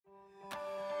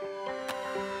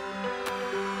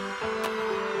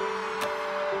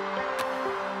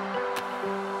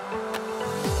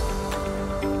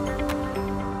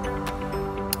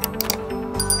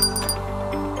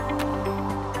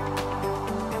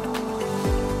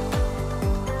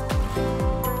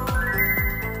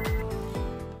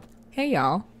Hey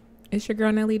y'all, it's your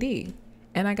girl Nelly D,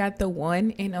 and I got the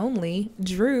one and only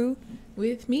Drew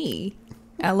with me.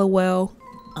 LOL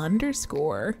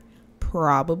 _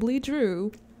 probably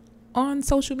Drew on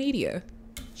social media.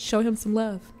 Show him some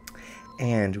love.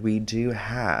 And we do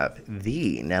have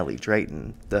the Nelly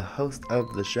Drayton, the host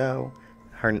of the show.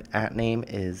 Her @name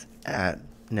is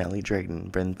 @Nelly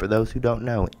Drayton. And for those who don't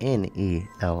know,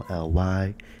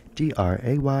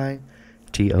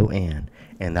 NELLYDRAYTON.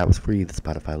 And that was for you, the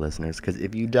Spotify listeners. Because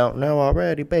if you don't know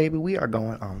already, baby, we are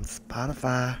going on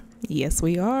Spotify. Yes,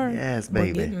 we are. Yes, baby.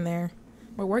 We're getting there.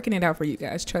 We're working it out for you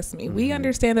guys. Trust me. We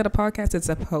understand that a podcast is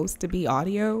supposed to be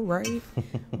audio, right?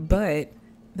 But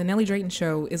the Nelly Drayton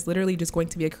Show is literally just going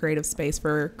to be a creative space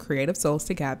for creative souls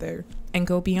to gather and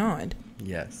go beyond.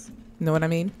 Yes. Know what I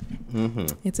mean? Mm-hmm.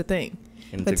 It's a thing.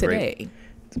 And but today,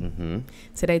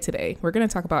 we're going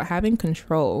to talk about having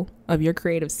control of your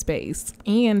creative space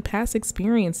and past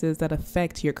experiences that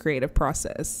affect your creative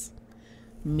process.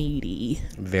 Meaty.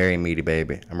 Very meaty,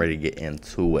 baby. I'm ready to get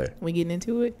into it. We getting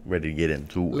into it? Ready to get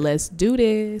into it. Let's do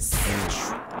this.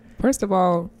 First of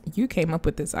all, you came up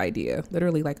with this idea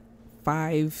literally like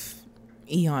 5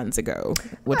 eons ago.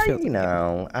 We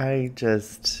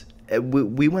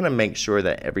want to make sure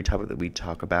that every topic that we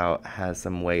talk about has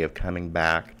some way of coming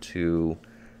back to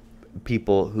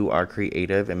people who are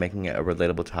creative and making it a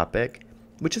relatable topic,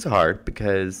 which is hard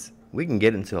because we can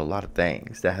get into a lot of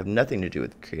things that have nothing to do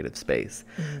with creative space.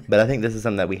 But I think this is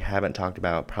something that we haven't talked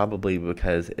about, probably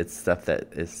because it's stuff that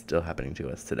is still happening to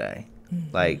us today.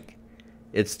 Like,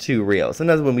 it's too real.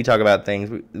 Sometimes when we talk about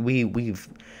things, we've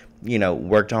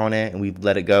worked on it and we've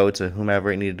let it go to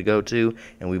whomever it needed to go to,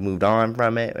 and we've moved on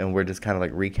from it, and we're just kind of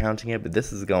like recounting it. But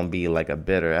this is going to be like a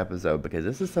bitter episode because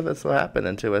this is stuff that's still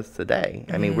happening to us today.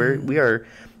 I mean, we are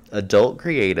adult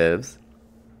creatives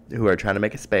who are trying to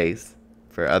make a space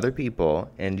for other people,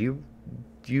 and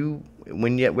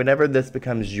whenever this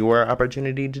becomes your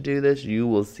opportunity to do this, you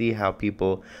will see how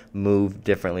people move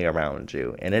differently around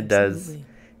you, and it Absolutely.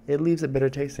 it leaves a bitter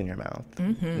taste in your mouth,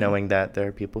 knowing that there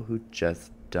are people who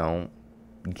just don't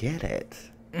get it.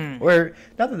 Or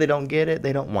not that they don't get it,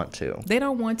 they don't want to. They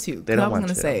don't want to. I was going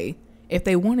to say, if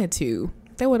they wanted to,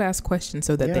 they would ask questions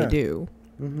so that they do.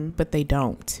 But they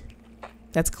don't.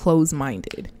 That's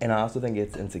closed-minded. And I also think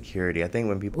it's insecurity. I think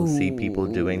when people see people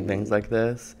doing things like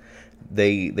this,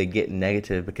 they get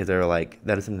negative because they're like,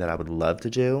 that is something that I would love to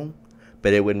do,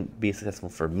 but it wouldn't be successful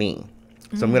for me.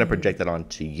 So I'm going to project that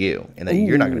onto you, and that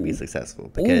you're not going to be successful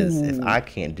because if I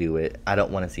can't do it, I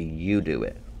don't want to see you do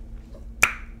it.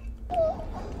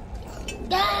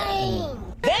 Dang!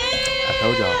 I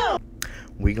told y'all,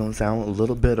 we going to sound a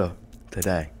little bitter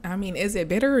today. I mean, is it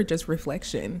bitter or just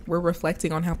reflection? We're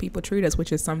reflecting on how people treat us,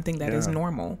 which is something that is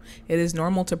normal. It is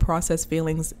normal to process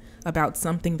feelings about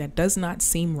something that does not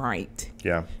seem right.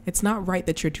 Yeah. It's not right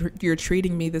that you're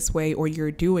treating me this way or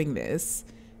you're doing this.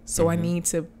 So I need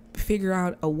to figure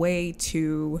out a way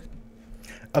to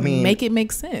make it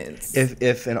make sense.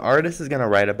 If an artist is going to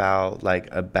write about like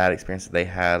a bad experience that they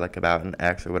had, like about an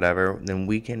ex or whatever, then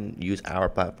we can use our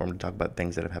platform to talk about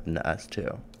things that have happened to us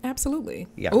too. Absolutely.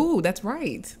 Yeah. Oh, that's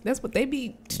right. That's what they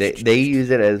use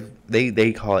it as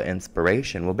they call it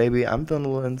inspiration. Well, baby, I'm feeling a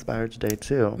little inspired today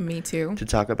too. Me too. To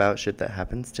talk about shit that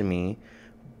happens to me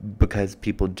because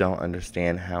people don't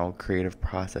understand how creative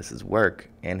processes work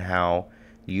and how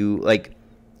you like.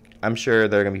 I'm sure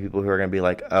there are going to be people who are going to be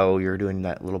like, oh, you're doing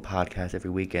that little podcast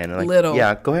every weekend. And like, little.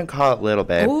 Yeah, go ahead and call it little,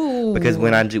 babe. Ooh. Because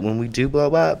when we do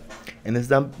blow up and this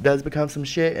does become some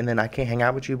shit and then I can't hang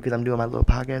out with you because I'm doing my little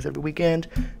podcast every weekend,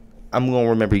 I'm going to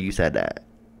remember you said that.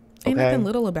 Okay? Ain't nothing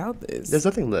little about this. There's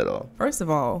nothing little. First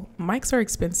of all, mics are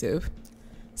expensive.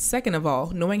 Second of all,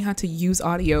 knowing how to use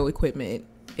audio equipment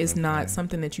is not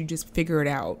something that you just figure it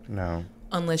out. No.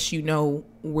 Unless you know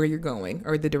where you're going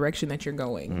or the direction that you're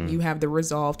going. You have the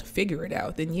resolve to figure it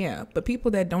out, then yeah. But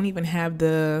people that don't even have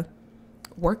the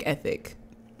work ethic,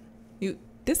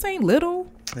 this ain't little.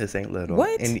 This ain't little.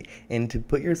 What? And to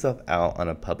put yourself out on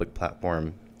a public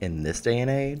platform in this day and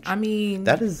age, I mean,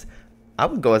 I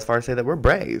would go as far as say that we're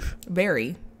brave.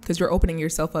 Very. Because you're opening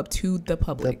yourself up to the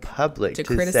public. To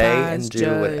criticize, say and do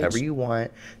judge. whatever you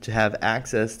want, to have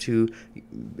access to,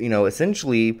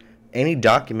 essentially any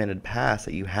documented past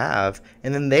that you have,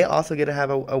 and then they also get to have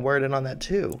a word in on that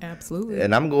too. Absolutely.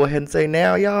 And I'm gonna go ahead and say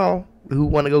now, y'all who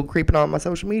want to go creeping on my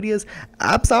social medias,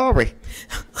 I'm sorry.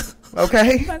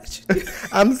 Okay?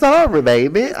 I'm sorry,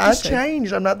 baby. I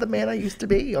changed. I'm not the man I used to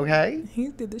be, okay? He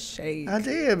did the shade. I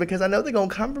did, because I know they're going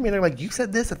to come for me. They're like, you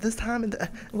said this at this time. And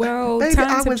well, baby,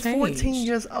 times I was have 14 changed.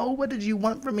 years old. What did you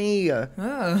want from me? I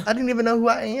didn't even know who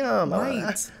I am. Right.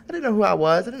 I didn't know who I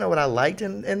was. I didn't know what I liked,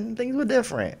 and things were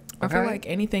different. I feel like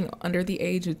anything under the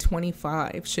age of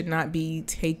 25 should not be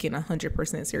taken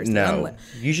 100% seriously. No,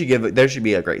 you should there should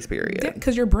be a grace period.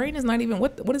 Because your brain is not even,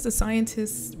 what is the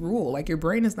scientist's rule? Like, your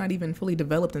brain is not even fully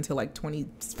developed until like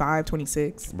 25,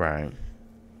 26. Right.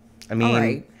 I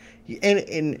mean,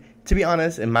 and to be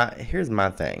honest, here's my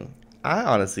thing. I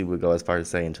honestly would go as far as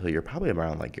say until you're probably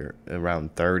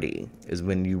around 30 is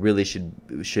when you really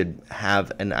should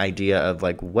have an idea of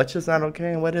like what's just not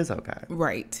okay and what is okay.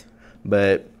 Right.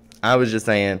 But I was just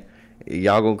saying,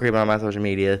 y'all gonna creep on my social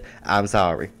media. I'm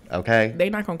sorry, okay? They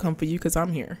not gonna come for you because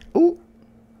I'm here. Ooh.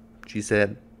 She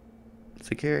said,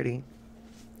 security.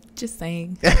 Just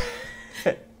saying.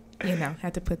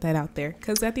 Had to put that out there.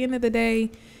 Because at the end of the day,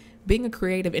 being a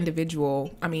creative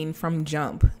individual, I mean, from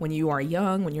jump, when you are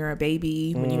young, when you're a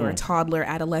baby, when you're a toddler,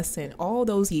 adolescent, all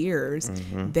those years,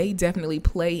 they definitely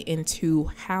play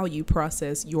into how you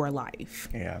process your life.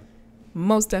 Yeah.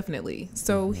 Most definitely.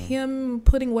 So him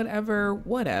putting whatever.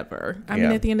 I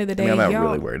mean, at the end of the day, I'm not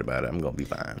really worried about it. I'm going to be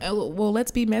fine. Well,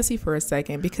 let's be messy for a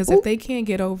second, because if they can't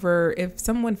get over, if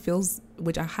someone feels,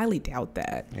 which I highly doubt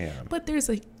that, but there's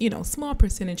a, small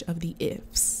percentage of the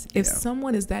ifs. If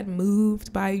someone is that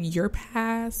moved by your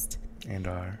past,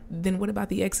 then what about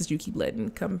the exes you keep letting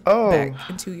come back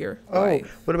into your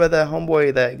life? What about that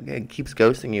homeboy that keeps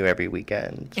ghosting you every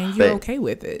weekend? And you're okay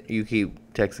with it. You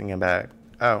keep texting him back.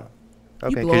 Oh.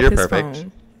 Okay, because you're perfect.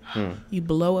 You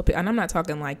blow up, and I'm not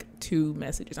talking like 2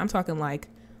 messages. I'm talking like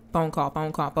phone call,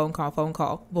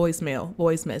 voicemail,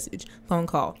 voice message, phone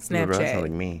call, Snapchat. That sounds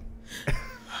like me.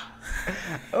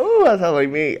 Oh, that sounds like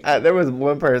me. There was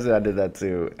one person I did that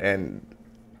to, and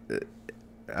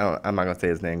I'm not gonna say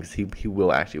his name because he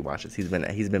will actually watch this.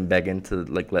 He's been begging to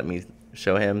like let me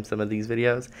show him some of these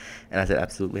videos, and I said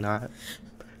absolutely not.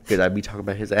 Because I'd be talking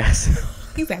about his ass.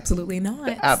 He's absolutely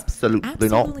not. Absolutely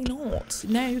not.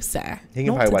 No, sir. He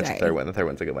can probably watch the third one. The third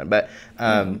one's a good one. But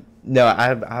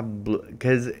no,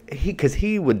 because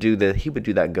he would do that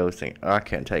ghosting. Oh, I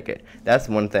can't take it. That's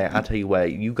one thing. I'll tell you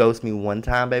what. You ghost me one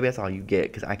time, baby. That's all you get.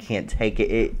 Because I can't take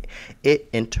it. It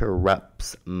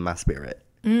interrupts my spirit.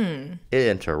 It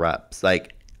interrupts.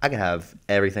 Like, I could have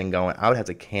everything going. I would have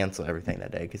to cancel everything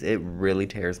that day because it really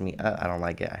tears me up. I don't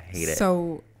like it. I hate it.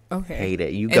 So. Okay. Hate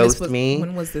it. You ghost me.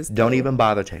 When was this? Don't even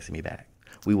bother texting me back.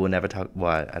 We will never talk.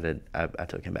 Well, I did. I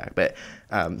took him back, but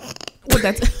well,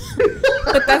 that's.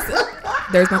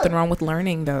 There's nothing wrong with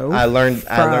learning, though. I learned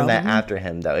that after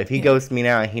him, though. If he ghosts me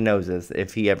now, he knows this.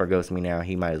 If he ever ghosts me now,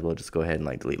 he might as well just go ahead and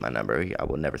like delete my number. I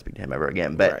will never speak to him ever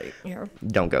again. But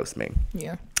don't ghost me.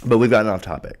 Yeah. But we've gotten off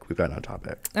topic.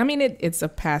 I mean, it's a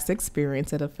past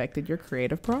experience that affected your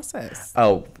creative process.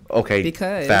 Oh, okay.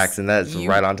 Because facts, and that's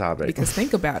right on topic. Because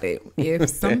think about it. If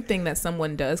something that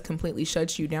someone does completely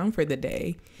shuts you down for the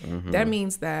day, that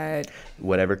means that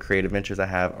whatever creative ventures I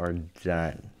have are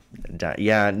done.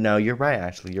 Yeah, no, you're right.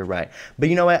 Actually, you're right. But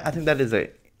you know what? I think that is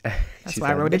that's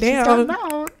why I wrote it down.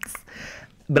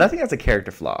 But I think that's a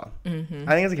character flaw. I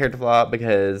think it's a character flaw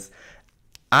because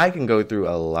I can go through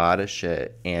a lot of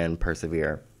shit and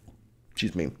persevere.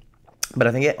 Excuse me. But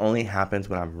I think it only happens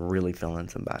when I'm really feeling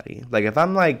somebody. Like, if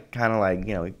I'm, like, kind of,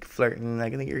 like, flirting,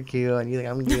 like, I think you're cute, and you think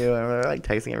I'm cute, and we're, like,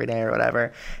 texting every day or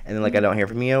whatever, and then, like, I don't hear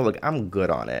from you, like, I'm good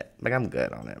on it.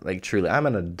 Like, truly, I'm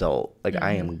an adult. Like,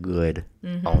 I am good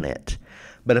on it.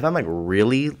 But if I'm, like,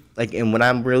 really, like, and when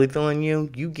I'm really feeling you,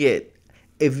 you get,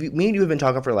 me and you have been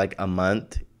talking for, like, a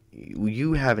month,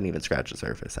 you haven't even scratched the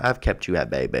surface. I've kept you at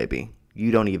bay, baby.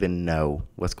 You don't even know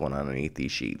what's going on underneath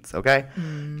these sheets, okay?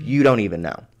 You don't even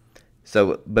know.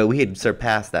 So, but we had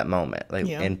surpassed that moment, like,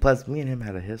 and plus, me and him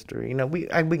had a history. You know, we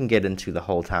can get into the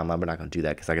whole timeline. We're not gonna do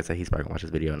that because, like I said, he's probably gonna watch this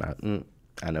video, and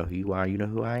I know who you are. You know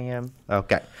who I am.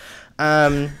 Okay.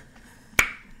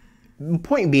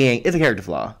 Point being, it's a character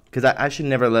flaw because I should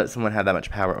never let someone have that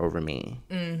much power over me,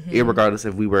 irregardless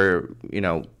if we were,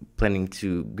 planning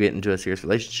to get into a serious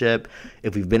relationship.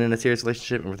 If we've been in a serious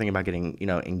relationship and we're thinking about getting,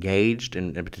 engaged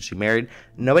and potentially married,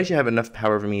 nobody should have enough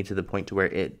power over me to the point to where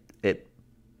it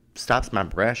stops my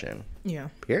progression. Yeah.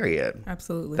 Period.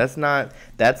 Absolutely. That's not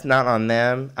on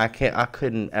them. I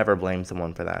couldn't ever blame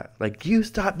someone for that. Like, you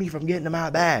stopped me from getting in my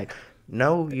bag.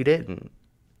 No, you didn't.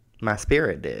 My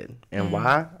spirit did. And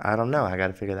why? I don't know. I got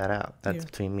to figure that out. That's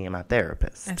between me and my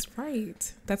therapist. That's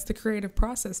right. That's the creative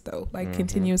process, though. Like,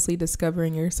 continuously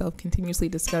discovering yourself, continuously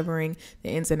discovering the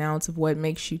ins and outs of what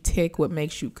makes you tick, what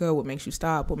makes you go, what makes you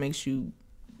stop, what makes you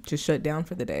just shut down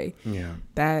for the day. Yeah.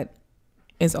 That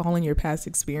is all in your past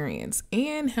experience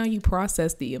and how you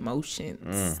process the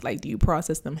emotions. Like, do you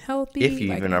process them healthy? If you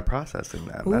like, even are processing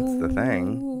them, that's the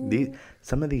thing.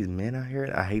 Some of these men out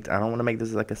here, I don't want to make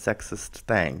this like a sexist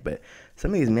thing, but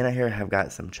some of these men out here have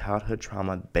got some childhood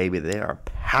trauma, baby. They are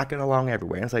packing along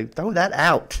everywhere. And it's like, throw that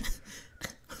out.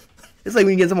 It's like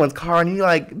when you get someone's car and you're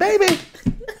like, baby,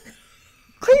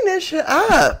 clean this shit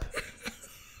up.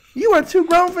 You are too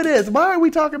grown for this. Why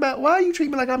are you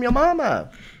treating me like I'm your mama?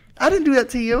 I didn't do that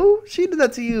to you. She did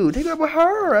that to you. Take it up with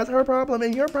her. That's her problem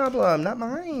and your problem, not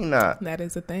mine. That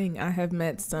is a thing. I have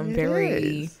met some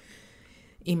very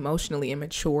emotionally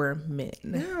immature men.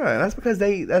 Yeah, that's because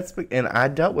and I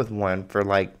dealt with one for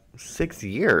like 6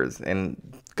 years,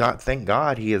 and thank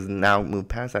God he has now moved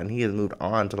past that and he has moved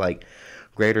on to like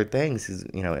greater things. He's,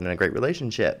 in a great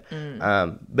relationship.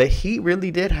 But he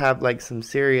really did have like some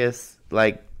serious,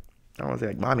 like, I don't want to say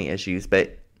like mommy issues,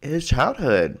 but his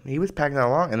childhood, he was packing that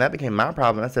along, and that became my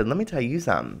problem. I said, let me tell you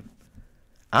something.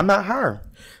 I'm not her.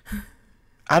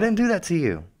 I didn't do that to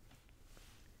you.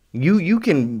 You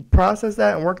can process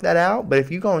that and work that out, but if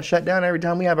you're going to shut down every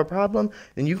time we have a problem,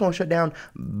 then you're going to shut down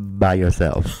by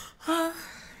yourself.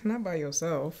 Not by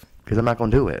yourself. Because I'm not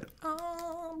going to do it.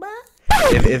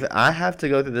 If I have to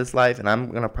go through this life and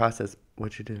I'm going to process,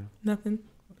 what you do? Nothing.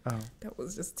 Oh. That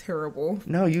was just terrible.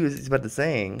 No, you was about to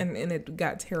sing. And it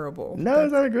got terrible. No,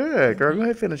 it's not good. Girl, go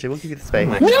ahead, finish it. We'll give you the space.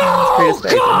 No,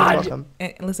 space. God!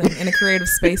 And listen, in a creative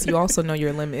space, you also know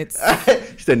your limits.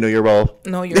 She said, know your role.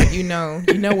 No, you know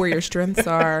where your strengths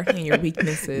are and your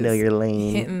weaknesses. Know your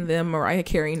lane. Hitting them Mariah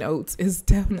Carey notes is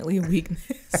definitely a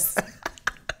weakness.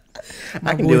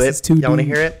 I can do it. Y'all want to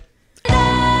hear it?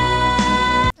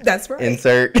 That's right.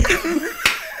 Insert.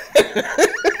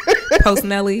 Post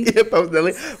Nelly. Yeah, post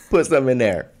Nelly. Put something in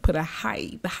there. Put the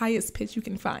highest pitch you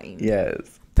can find.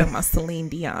 Yes. Talking about Celine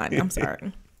Dion. I'm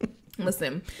sorry.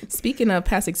 Listen, speaking of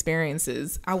past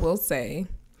experiences, I will say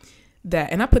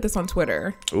that, and I put this on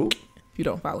Twitter. Ooh. If you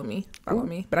don't follow me.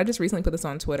 But I just recently put this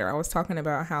on Twitter. I was talking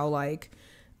about how, like,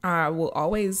 I will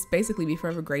always basically be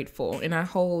forever grateful. And I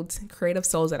hold creative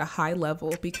souls at a high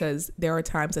level because there are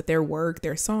times that their work,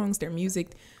 their songs, their music,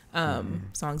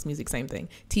 songs, music, same thing.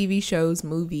 TV shows,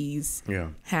 movies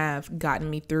have gotten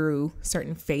me through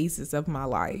certain phases of my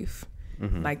life.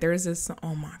 Like there's this,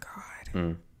 oh my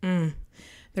God.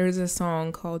 There's a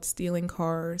song called Stealing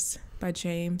Cars by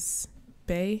James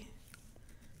Bay.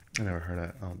 I never heard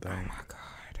that. Oh my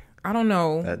God. I don't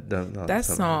know. That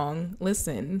song. Song,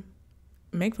 listen,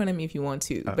 make fun of me if you want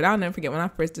to, but I'll never forget when I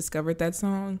first discovered that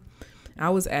song. I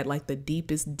was at like the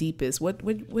deepest. What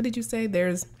did you say?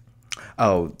 There's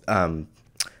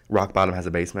rock bottom has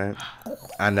a basement.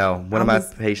 I know. One of my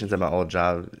patients at my old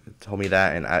job told me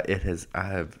that, and I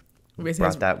have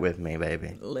brought that with me,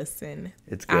 baby. Listen,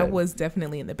 it's good. I was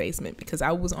definitely in the basement because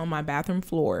I was on my bathroom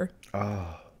floor.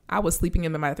 Oh. I was sleeping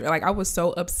in the bathroom. Like, I was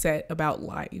so upset about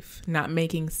life not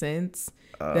making sense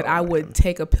that I would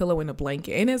take a pillow and a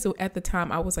blanket. And at the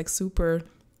time, I was like super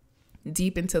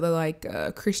deep into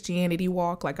the Christianity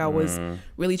walk. Like I was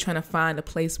really trying to find a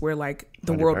place where like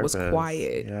the world was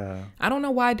quiet. Yeah. I don't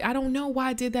know why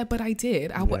I did that, but I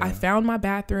did. I found my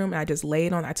bathroom and I just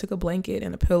laid on. I took a blanket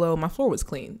and a pillow. My floor was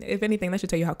clean. If anything, that should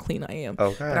tell you how clean I am.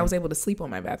 Okay. But I was able to sleep on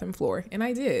my bathroom floor, and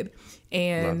I did.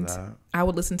 And I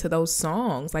would listen to those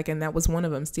songs, like, and that was one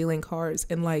of them, Stealing Cars.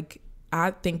 And like,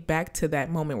 I think back to that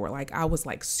moment where like I was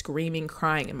like screaming,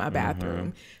 crying in my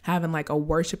bathroom, having like a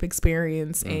worship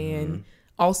experience, and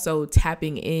also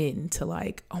tapping into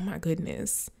like, oh my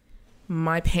goodness,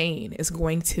 my pain is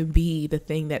going to be the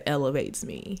thing that elevates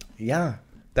me. Yeah.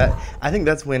 I think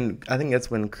that's when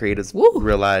creatives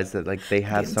realize that like they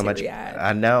have so much.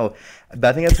 I know, but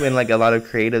I think that's when like a lot of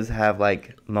creatives have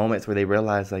like moments where they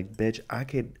realize like, bitch, I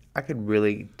could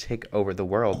really take over the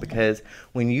world. Because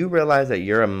when you realize that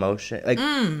your emotion, like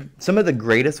some of the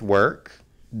greatest work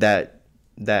that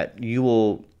you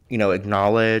will,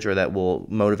 acknowledge or that will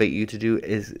motivate you to do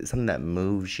is something that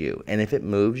moves you. And if it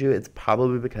moves you, it's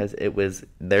probably because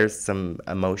there's some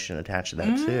emotion attached to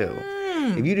that too.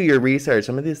 If you do your research,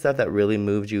 some of the stuff that really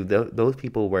moved you, those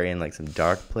people were in like some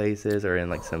dark places or in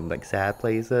like some like sad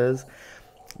places.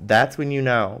 That's when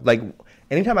like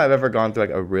anytime I've ever gone through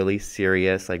like a really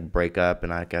serious like breakup and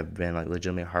like I've been like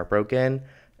legitimately heartbroken,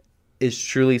 is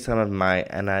truly some of my,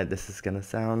 this is gonna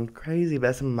sound crazy,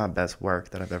 but some of my best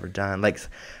work that I've ever done. Like,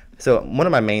 so one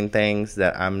of my main things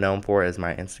that I'm known for is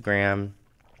my Instagram.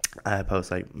 I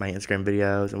post like my Instagram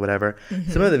videos and whatever.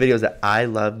 Some of the videos that I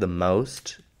love the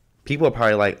most, people are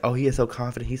probably like, oh, he is so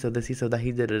confident, he's so this, he's so that,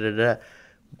 he did.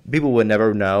 People would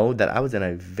never know that I was in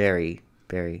a very,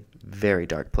 very, very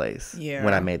dark place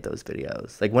when I made those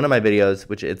videos. Like one of my videos,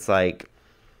 which it's like,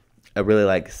 a really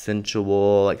like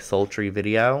sensual, like sultry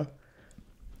video,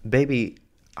 baby,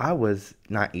 I was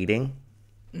not eating.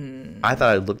 I thought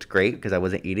I looked great because I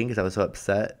wasn't eating because I was so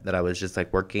upset that I was just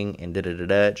like working and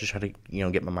just trying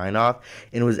to get my mind off.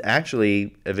 And it was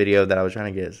actually a video that I was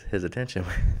trying to get his attention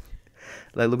with.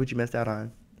 Like, look what you missed out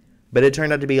on. But it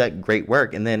turned out to be like great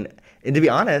work. And to be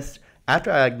honest, after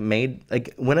I made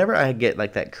like whenever I get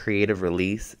like that creative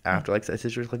release after like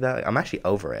situations like that, like, I'm actually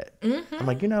over it. I'm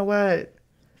like, you know what?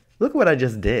 Look what I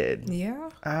just did. Yeah.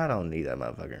 I don't need that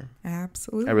motherfucker.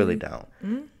 Absolutely. I really don't.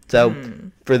 So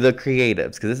for the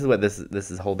creatives, because this is what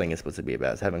this whole thing is supposed to be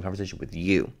about, is having a conversation with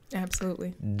you.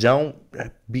 Absolutely. Don't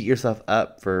beat yourself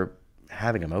up for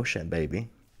having emotion, baby,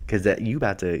 because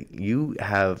you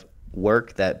have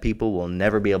work that people will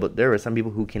never be able. There are some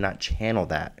people who cannot channel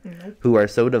that, who are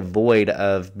so devoid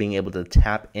of being able to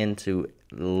tap into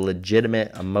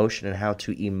legitimate emotion and how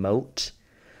to emote.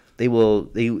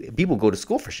 People go to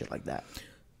school for shit like that.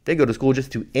 They go to school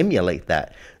just to emulate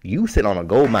that. You sit on a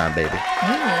gold mine, baby.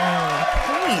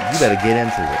 You better get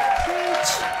into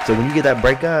it. So when you get that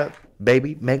breakup,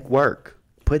 baby, make work.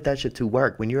 Put that shit to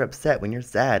work. When you're upset, when you're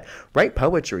sad, write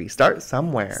poetry. Start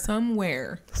somewhere.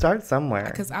 Start somewhere.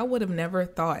 Because I would have never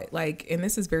thought, like, and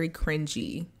this is very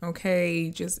cringy, okay?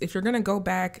 Just if you're going to go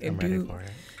back and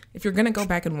if you're going to go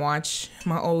back and watch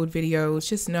my old videos,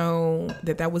 just know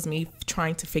that was me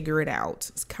trying to figure it out.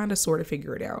 It's kind of sort of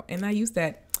figure it out. And I use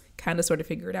that kind of sort of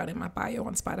figure it out in my bio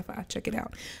on Spotify. Check it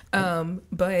out.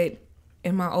 But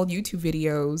in my old YouTube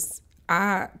videos,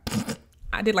 I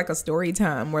did like a story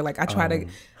time where like I try to.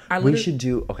 We should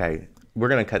do, okay, we're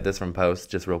going to cut this from post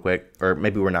just real quick. Or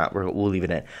maybe we're not. We'll leave it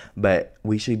in. But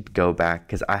we should go back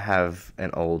because I have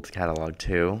an old catalog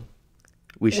too.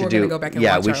 We should go back and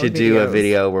watch we our should old do a videos.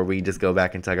 video where we just go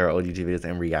back and take our old YouTube videos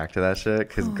and react to that shit.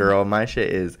 Because, girl, my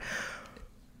shit is...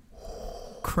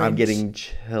 Cringe. I'm getting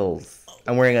chills.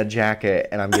 I'm wearing a jacket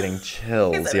and I'm getting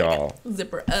chills, y'all.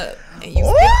 Zipper up. And you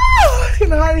it's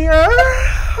getting hot in here.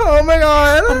 Oh, my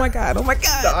God. Oh, my God. Oh, my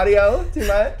God. The audio, too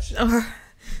much.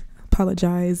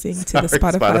 Apologizing to the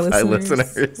Spotify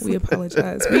listeners. We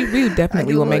apologize. We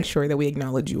definitely will make sure that we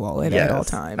acknowledge you all at all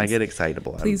times. I get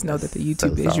excitable. Please know that the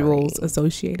YouTube visuals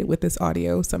associated with this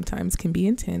audio sometimes can be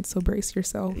intense, so brace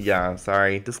yourself. Yeah,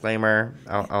 sorry. Disclaimer.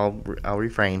 I'll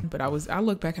refrain. But I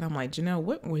look back and I'm like, Janelle,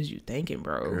 what was you thinking,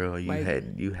 bro? Girl,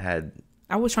 you had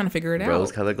I was trying to figure it out.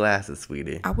 Rose-colored glasses,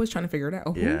 sweetie. I was trying to figure it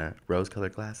out. Yeah,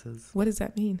 rose-colored glasses. What does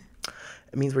that mean?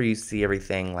 It means where you see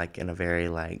everything like in a very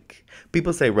like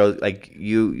people say rose like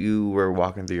you were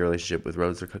walking through your relationship with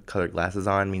rose-colored glasses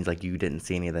on means like you didn't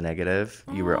see any of the negative.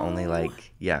 You were only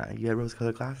like you had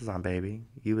rose-colored glasses on, baby.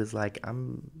 You was like,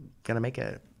 I'm gonna make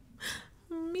it.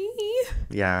 Me?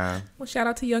 Yeah. Well, shout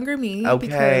out to younger me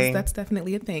because that's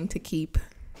definitely a thing to keep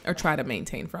or try to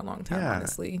maintain for a long time,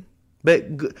 honestly. But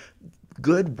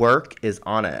good work is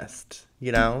honest,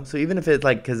 so even if it's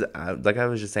like, because like I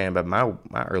was just saying about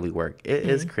my early work, it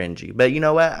is cringy, but you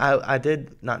know what, I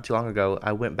did not too long ago,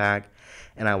 I went back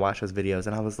and I watched those videos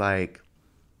and I was like,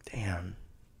 damn,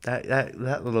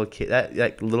 that little kid,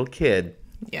 that little kid,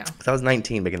 yeah, because I was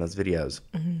 19 making those videos.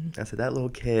 I said that little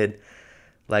kid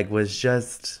like was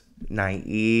just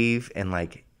naive and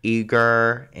like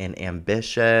eager and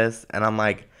ambitious, and I'm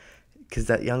like, because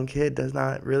that young kid does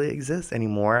not really exist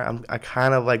anymore. I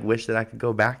kind of like wish that I could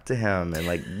go back to him and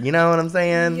like, you know what I'm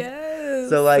saying? Yes.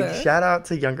 So like, shout out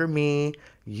to younger me.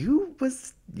 You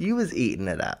was eating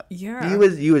it up. Yeah.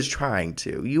 You was trying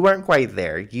to. You weren't quite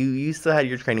there. You still had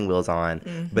your training wheels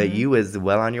on, but you was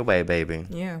well on your way, baby.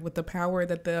 Yeah, with the power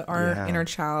that our inner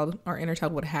child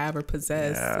would have or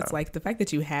possess. Yeah. It's like the fact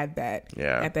that you had that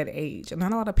at that age. And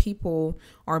not a lot of people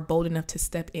are bold enough to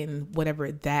step in whatever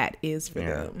that is for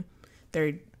them.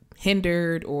 They're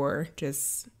hindered or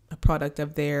just a product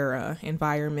of their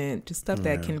environment, just stuff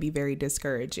that can be very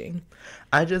discouraging.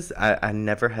 I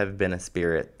never have been a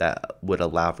spirit that would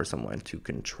allow for someone to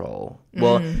control.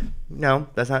 Well, no,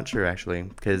 that's not true actually,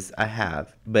 because I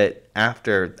have. But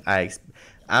after I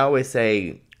always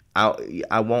say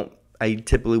I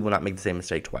typically will not make the same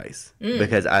mistake twice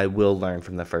because I will learn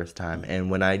from the first time.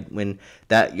 And when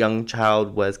that young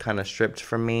child was kind of stripped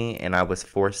from me and I was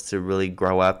forced to really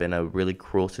grow up in a really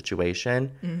cruel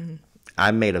situation,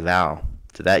 I made a vow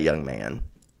to that young man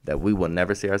that we will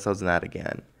never see ourselves in that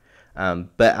again.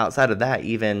 But outside of that,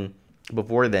 even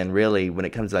before then, really, when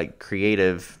it comes to like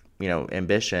creative,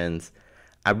 ambitions,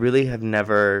 I really have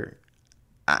never.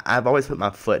 I've always put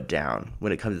my foot down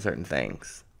when it comes to certain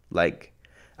things, like.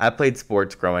 I played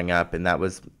sports growing up, and that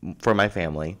was for my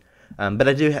family. But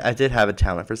I did have a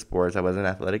talent for sports. I was an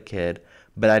athletic kid,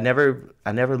 but I never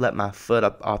let my foot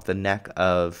up off the neck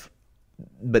of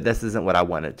but this isn't what I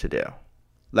wanted to do.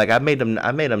 Like, I made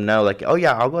them know, like, oh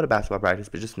yeah, I'll go to basketball practice,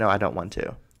 but just know I don't want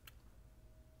to.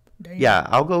 Damn. Yeah,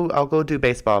 I'll go do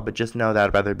baseball, but just know that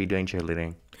I'd rather be doing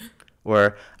cheerleading.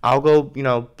 Or I'll go,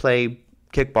 play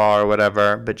kickball or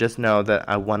whatever, but just know that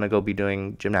I want to go be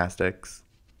doing gymnastics.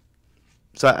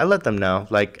 So I let them know,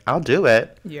 like, I'll do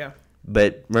it. Yeah.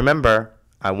 But remember,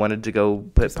 I wanted to go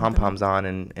put pom-poms on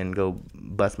and go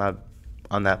bust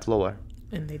on that floor.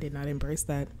 And they did not embrace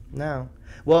that. No.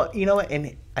 Well, you know what?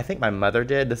 And I think my mother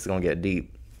did. This is going to get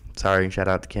deep. Sorry. Shout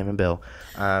out to Kim and Bill.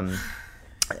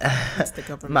 That's the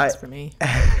government for me.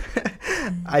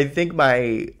 I think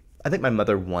my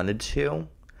mother wanted to,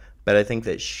 but I think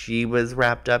that she was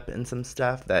wrapped up in some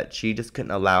stuff that she just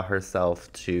couldn't allow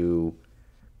herself to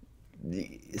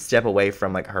step away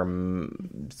from, like, her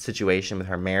situation with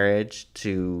her marriage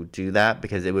to do that,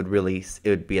 because it would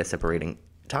be a separating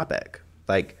topic.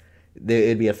 Like,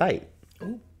 it'd be a fight.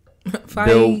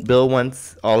 Fight. Bill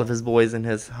wants all of his boys in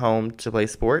his home to play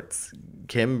sports.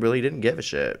 Kim really didn't give a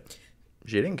shit.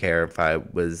 She didn't care if I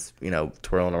was,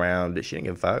 twirling around. She didn't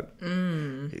give a fuck.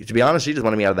 To be honest, she just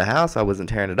wanted me out of the house so I wasn't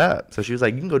tearing it up. So she was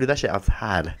like, you can go do that shit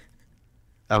outside.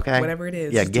 Okay? Whatever it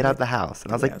is. Yeah, get out the house.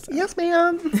 And I was like, yes,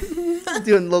 ma'am.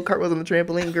 Doing little cartwheels on the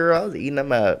trampoline, girl. I was eating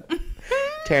them up.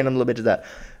 Tearing them little bitches up.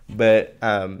 But,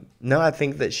 no, I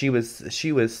think that she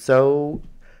was so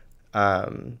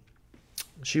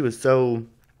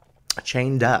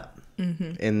chained up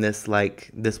in this, like,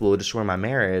 this will destroy my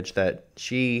marriage, that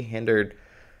she hindered,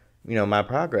 my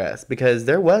progress. Because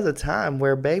there was a time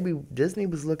where, baby, Disney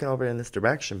was looking over in this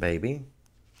direction, baby.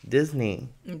 Disney.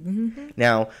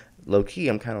 Now, low key,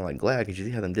 I'm kind of, like, glad, because you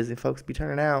see how them Disney folks be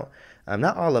turning out.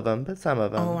 Not all of them, but some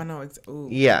of them. Oh, I know.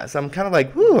 Yeah, so I'm kind of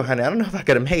like, whew, honey, I don't know if I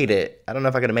could have made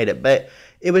it. But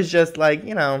it was just like,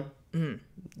 damn,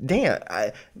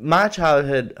 my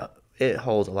childhood, it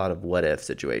holds a lot of what if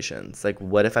situations. Like,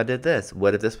 what if I did this?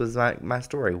 What if this was my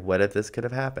story? What if this could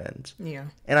have happened? Yeah.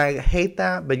 And I hate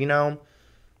that, but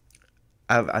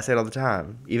I say it all the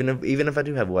time. Even if I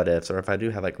do have what ifs, or if I do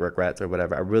have, like, regrets or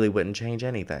whatever, I really wouldn't change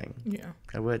anything. Yeah.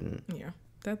 I wouldn't. Yeah.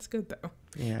 That's good though.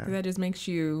 Yeah. That just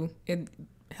it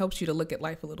helps you to look at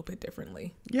life a little bit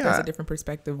differently. Yeah. There's a different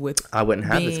perspective I wouldn't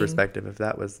have this perspective if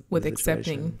that was with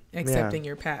accepting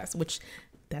your past, which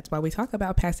that's why we talk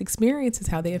about past experiences,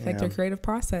 how they affect your creative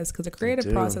process, because a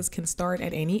creative process can start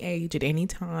at any age, at any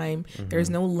time.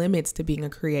 There's no limits to being a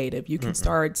creative. You can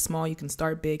start small, you can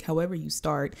start big, however you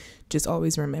start. Just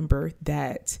always remember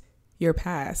that your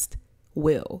past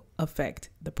will affect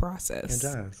the process.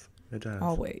 It does.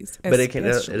 Always. But it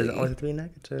doesn't always have to be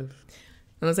negative.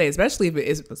 I'm going to say, especially if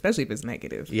it's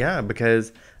negative. Yeah,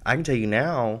 because I can tell you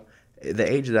now,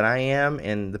 the age that I am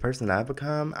and the person that I've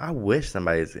become, I wish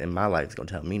somebody in my life is going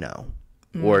to tell me no.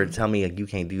 Or tell me, like, you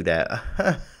can't do that.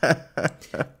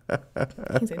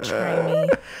 He said, try me.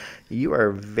 You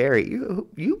are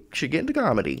you should get into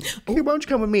comedy. Here, why don't you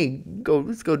come with me?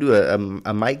 Let's go do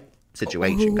a mic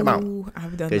situation. Come on.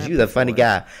 I've done that. Because you're the funny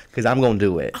guy. Because I'm going to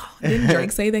do it. Didn't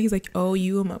Drake say that? He's like, oh,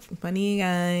 you a funny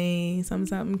guy.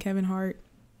 Something, Kevin Hart.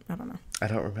 I don't know. I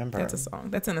don't remember. That's a song.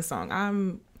 That's in a song.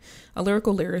 I'm a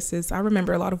lyrical lyricist. I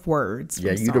remember a lot of words.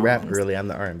 Yeah, you the rap girly. I'm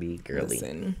the R&B girly.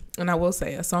 Listen, and I will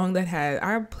say, a song that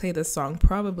I play this song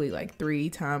probably like 3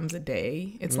 times a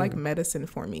day. It's like medicine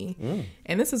for me.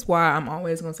 And this is why I'm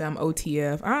always going to say I'm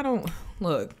OTF.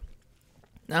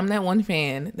 I'm that one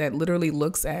fan that literally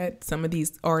looks at some of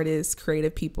these artists,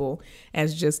 creative people,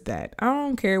 as just that. I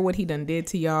don't care what he done did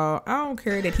to y'all. I don't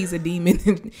care that he's a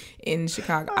demon in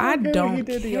Chicago. I don't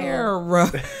care.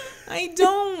 I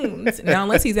don't. Now,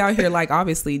 unless he's out here, like,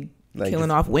 obviously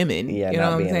killing off women. Yeah, you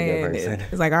know what I'm saying?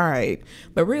 It's like, all right.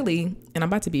 But really, and I'm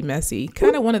about to be messy,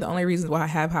 kind of one of the only reasons why I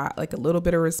have like a little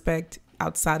bit of respect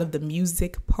outside of the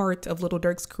music part of Lil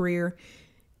Durk's career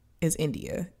is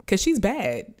India, because she's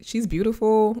bad. She's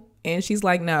beautiful, and she's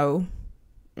like, no.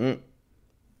 I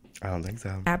don't think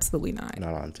so. Absolutely not.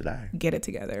 Not on today. Get it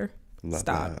together.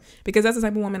 Stop. That. Because that's the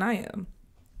type of woman I am.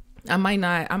 I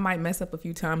might mess up a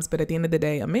few times, but at the end of the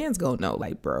day, a man's gonna know,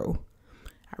 like, bro,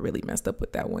 I really messed up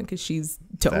with that one, because she's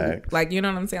dope. Thanks. Like, you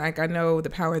know what I'm saying? Like, I know the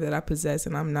power that I possess,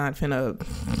 and I'm not finna.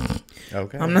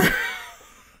 Okay. I'm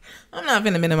not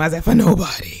finna minimize that for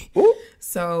nobody. Ooh.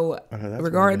 So, in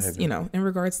regards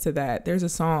to that, there's a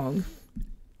song.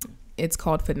 It's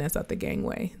called "Finesse Out the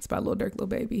Gangway." It's by Lil Durk, Lil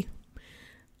Baby.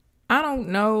 I don't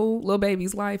know Lil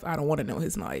Baby's life. I don't want to know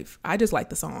his life. I just like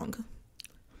the song.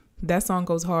 That song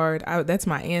goes hard. That's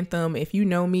my anthem. If you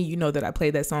know me, you know that I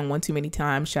played that song one too many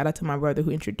times. Shout out to my brother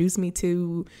who introduced me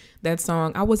to that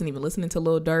song. I wasn't even listening to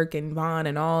Lil Durk and Von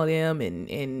and all them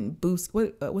and Boost.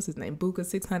 What's his name? Buka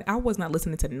 600. I was not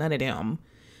listening to none of them.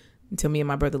 until me and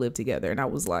my brother lived together. And I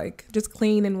was like, just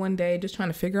cleaning one day, just trying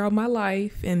to figure out my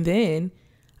life. And then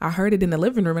I heard it in the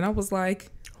living room and I was like,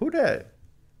 who that?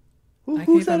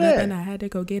 Who said that? I had to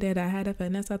go get it. I had to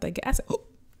finesse out the gas.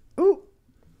 Ooh.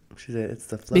 She said, it's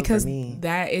the flow because for me.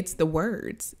 It's the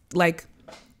words. Like,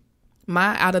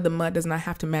 my out of the mud does not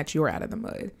have to match your out of the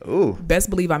mud. Ooh. Best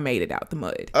believe I made it out the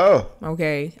mud. Oh.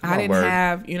 Okay. I didn't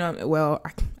have, well,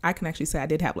 I can actually say I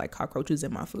did have like cockroaches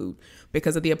in my food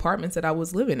because of the apartments that I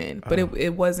was living in. But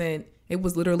it wasn't, it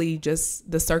was literally just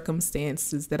the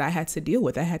circumstances that I had to deal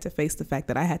with. I had to face the fact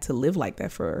that I had to live like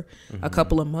that for a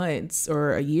couple of months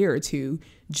or a year or two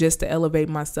just to elevate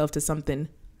myself to something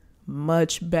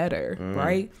much better.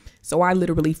 Right. So I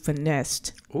literally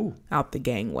finessed out the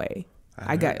gangway.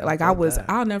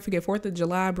 I'll never forget 4th of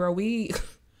July, bro. We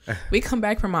come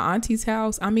back from my auntie's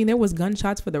house. I mean, there was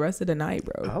gunshots for the rest of the night,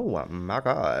 bro. Oh my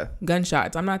God.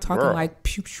 Gunshots. I'm not talking like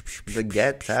pew, pew, pew, pew, the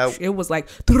gets out. It was like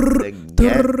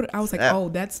I was like, oh,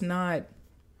 that's not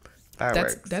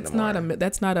that's not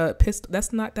a pistol.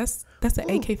 That's an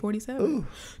AK-47.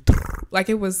 Like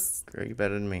it was. Girl, you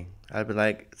better than me. I'd be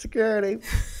like, security.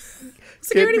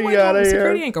 Security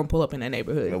ain't gonna pull up in that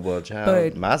neighborhood. Well,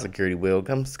 child, my security will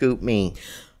come scoop me.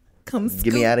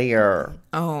 Get me out of here.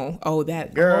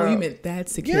 That girl. You meant that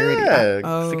security.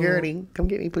 Yeah, security. Come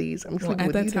get me, please. I'm sleeping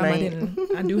with you tonight.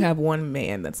 I do have one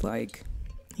man that's like,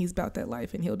 he's about that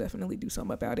life, and he'll definitely do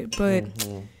something about it. But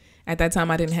at that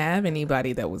time, I didn't have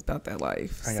anybody that was about that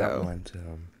life. I got one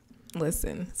too.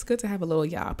 Listen, it's good to have a little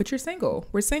y'all, but you're single.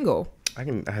 We're single. I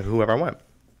can have whoever I want.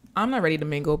 I'm not ready to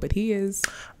mingle, but he is.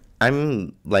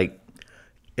 I'm like,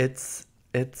 it's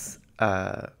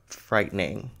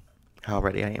frightening how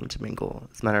ready I am to mingle.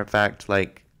 As a matter of fact,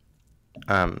 like,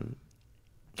 I'm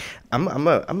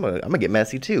gonna get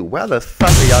messy too. Why the fuck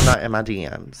are y'all not in my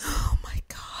DMs? Oh my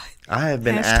God. I have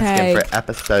been asking for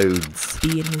episodes.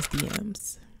 Be in his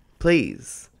DMs.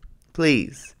 Please.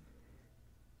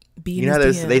 Be in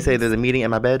his DMs. They say there's a meeting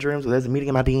in my bedrooms. Well, there's a meeting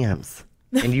in my DMs.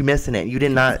 And you missing it. You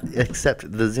did not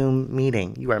accept the Zoom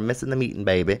meeting. You are missing the meeting,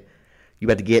 baby. You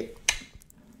about to get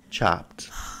chopped.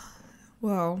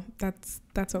 Well, that's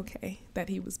okay that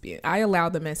he was being. I allow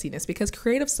the messiness because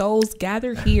creative souls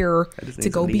gather here to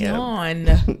go beyond.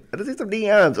 I just need some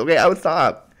DMs. Okay, I would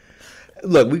stop.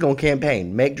 Look, we gonna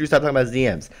campaign. Make Drew stop talking about his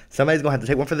DMs. Somebody's gonna have to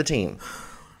take one for the team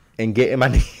and get in my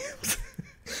DMs.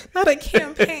 Not a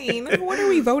campaign. What are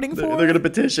we voting for? They're gonna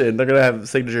petition. They're gonna have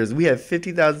signatures. We have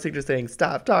 50,000 signatures saying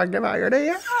stop talking about your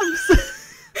DMs.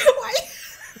 Why?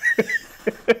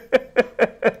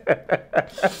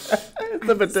 It's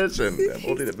the petition. I'm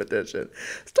holding the petition.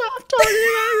 Stop talking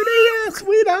about your DMs.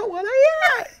 We don't want to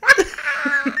hear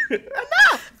it.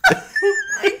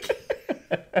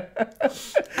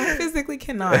 I physically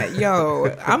cannot.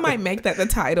 Yo, I might make that the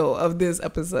title of this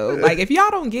episode. Like, if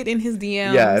y'all don't get in his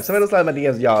DMs. Yeah, if somebody don't slide my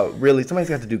DMs, y'all, really, somebody's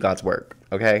going to have to do God's work,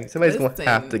 okay? Somebody's going to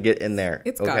have to get in there.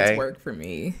 It's God's work for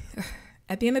me.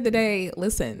 At the end of the day,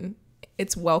 listen,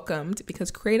 it's welcomed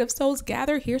because creative souls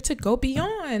gather here to go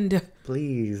beyond.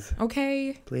 Please.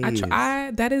 Okay? Please.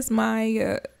 That is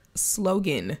my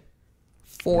slogan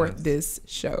for this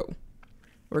show.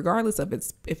 Regardless of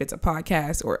if it's a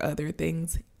podcast or other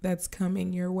things that's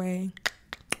coming your way.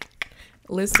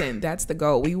 Listen, that's the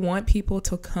goal. We want people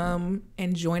to come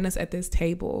and join us at this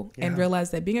table and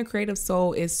realize that being a creative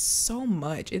soul is so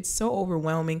much. It's so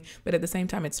overwhelming, but at the same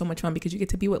time, it's so much fun because you get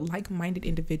to be with like-minded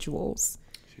individuals.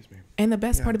 Excuse me. And the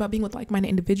best part about being with like-minded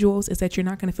individuals is that you're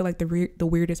not going to feel like the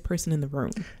weirdest person in the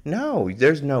room. No,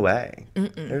 there's no way.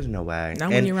 There's no way. Not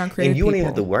when you're around creative people. And you won't even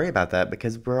have to worry about that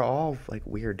because we're all like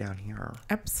weird down here.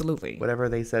 Absolutely. Whatever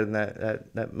they said in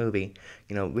that movie,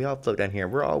 we all float down here.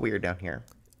 We're all weird down here.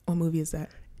 What movie is that?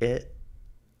 It,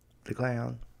 the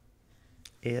clown.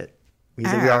 It. We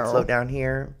said we all float down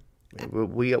here.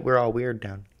 We're all weird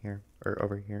down here or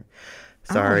over here.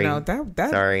 Sorry. I don't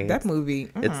know. Sorry. That movie.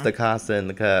 It's the Casa in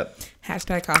the Cup.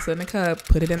 Hashtag Casa in the Cup.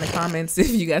 Put it in the comments if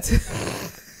you got to.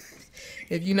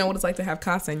 If you know what it's like to have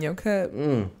Casa in your cup.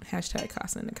 Hashtag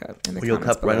Casa in the Cup. Your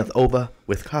cup runneth over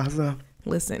with Casa.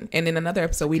 Listen, and in another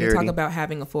episode, we did talk about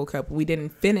having a full cup. We didn't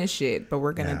finish it, but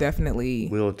we're gonna definitely.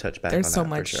 We'll touch back. There's so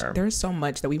much. For sure. There's so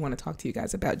much that we want to talk to you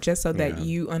guys about, just so that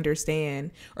you understand,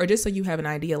 or just so you have an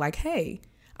idea. Like, hey,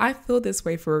 I feel this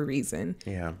way for a reason.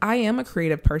 Yeah. I am a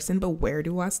creative person, but where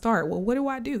do I start? Well, what do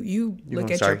I do? You look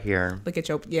at here. Look at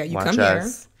your. Yeah, you watch come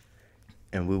us,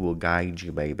 here, and we will guide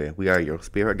you, baby. We are your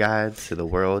spirit guides to the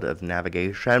world of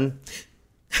navigation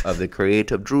of the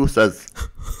creative juices.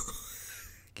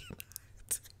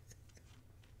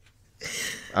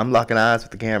 I'm locking eyes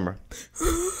with the camera.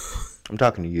 I'm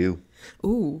talking to you.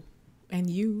 Ooh. And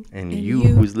you. And you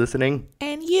who's listening.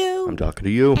 And you. I'm talking to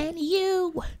you. And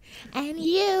you. And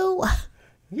you.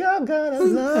 You're gonna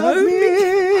love me.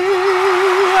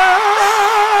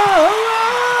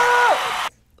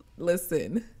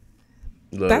 Listen.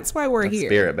 Look, that's why we're here.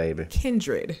 Spirit, baby.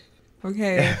 Kindred.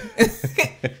 Okay.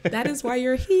 That is why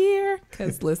you're here.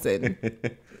 Because listen,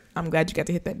 I'm glad you got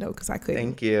to hit that note because I couldn't.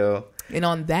 Thank you. And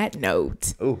on that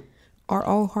note, Ooh. Are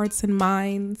all hearts and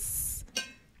minds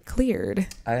cleared?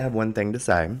 I have one thing to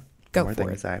say. Go One for thing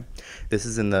it. to say. This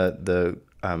is in the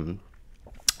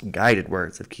guided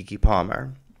words of Keke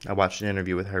Palmer. I watched an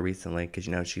interview with her recently because,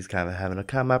 you know, she's kind of having a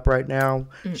come up right now.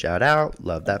 Shout out.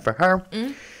 Love that for her.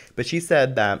 But she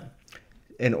said that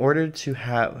in order to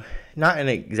have, not in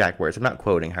exact words, I'm not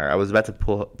quoting her. I was about to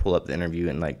pull up the interview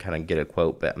and like kind of get a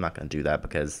quote, but I'm not going to do that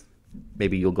because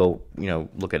maybe you'll go, you know,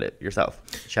 look at it yourself.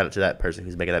 Shout out to that person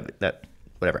who's making that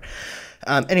whatever.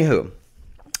 Anywho,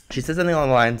 she says something along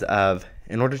the lines of,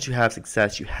 in order to have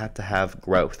success, you have to have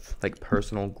growth, like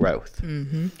personal growth.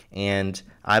 And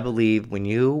I believe when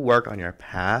you work on your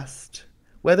past,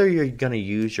 whether you're going to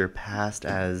use your past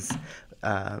as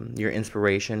your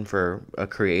inspiration for a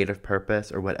creative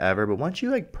purpose or whatever, but once you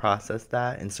like process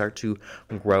that and start to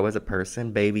grow as a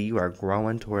person, baby, you are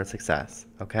growing towards success,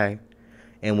 okay?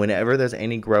 And whenever there's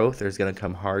any growth, there's going to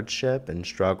come hardship and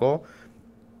struggle.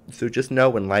 So just know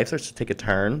when life starts to take a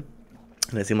turn,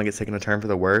 and it seems like it's taking a turn for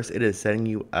the worse, it is setting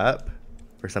you up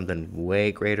for something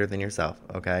way greater than yourself,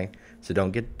 okay? So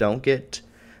don't get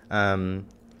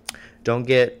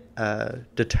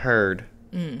deterred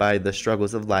by the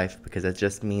struggles of life, because it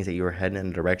just means that you're heading in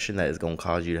a direction that is going to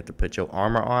cause you to have to put your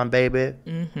armor on, baby,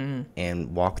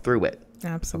 and walk through it.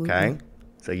 Absolutely. Okay?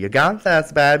 So you got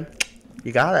this, babe.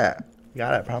 You got it. You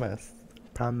got it. Promise.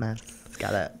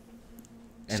 Got it.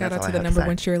 And Shout out that's all to I the have number say.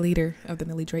 one cheerleader of the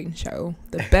Nelly Drayton show.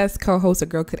 The best co-host a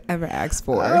girl could ever ask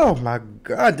for. Oh my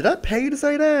God! Did I pay you to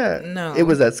say that? No. It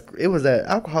was that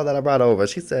alcohol that I brought over.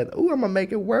 She said, "Ooh, I'm gonna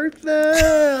make it worth it.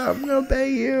 I'm gonna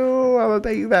pay you. I'm gonna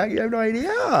pay you back. You have no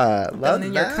idea." Love Filling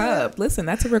in your that. cup. Listen,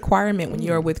 that's a requirement when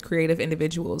you're with creative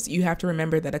individuals. You have to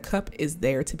remember that a cup is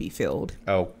there to be filled.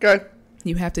 Okay.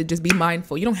 You have to just be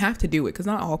mindful. You don't have to do it because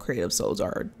not all creative souls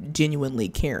are genuinely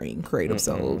caring creative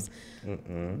souls.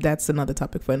 That's another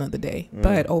topic for another day.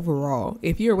 But overall,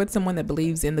 if you're with someone that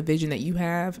believes in the vision that you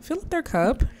have, fill up their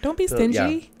cup. Don't be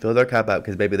stingy. Fill their cup up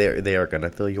because, baby, they are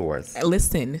gonna fill yours.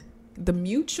 Listen, the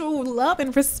mutual love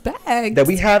and respect That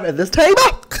we have at this table.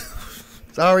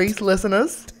 Sorry,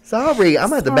 listeners. Sorry,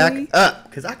 I'm gonna have to back up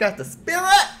because I got the spirit.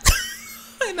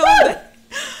 and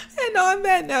on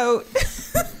that note,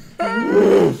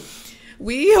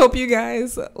 we hope you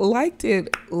guys liked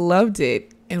it, loved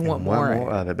it, and want more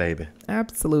of it, baby.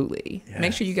 Absolutely. Yes.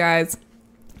 Make sure you guys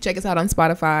check us out on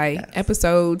Spotify. Yes.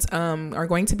 Episodes are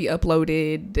going to be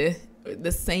uploaded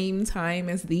the same time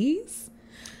as these.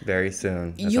 Very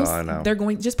soon. That's all I know. They're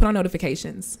going, just put on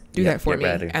notifications. Do that for get me.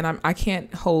 ready. And I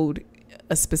can't hold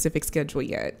a specific schedule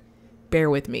yet. Bear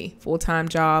with me. Full-time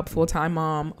job, full-time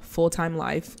mom, full-time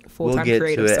life, full-time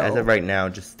creative to it. soul. As of right now,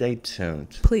 just stay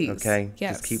tuned. Please. Okay?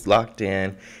 Yes. Just keep locked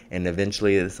in, and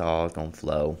eventually this all is going to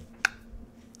flow.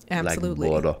 Absolutely.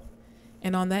 Like water.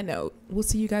 And on that note, we'll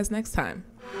see you guys next time.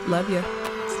 Love you.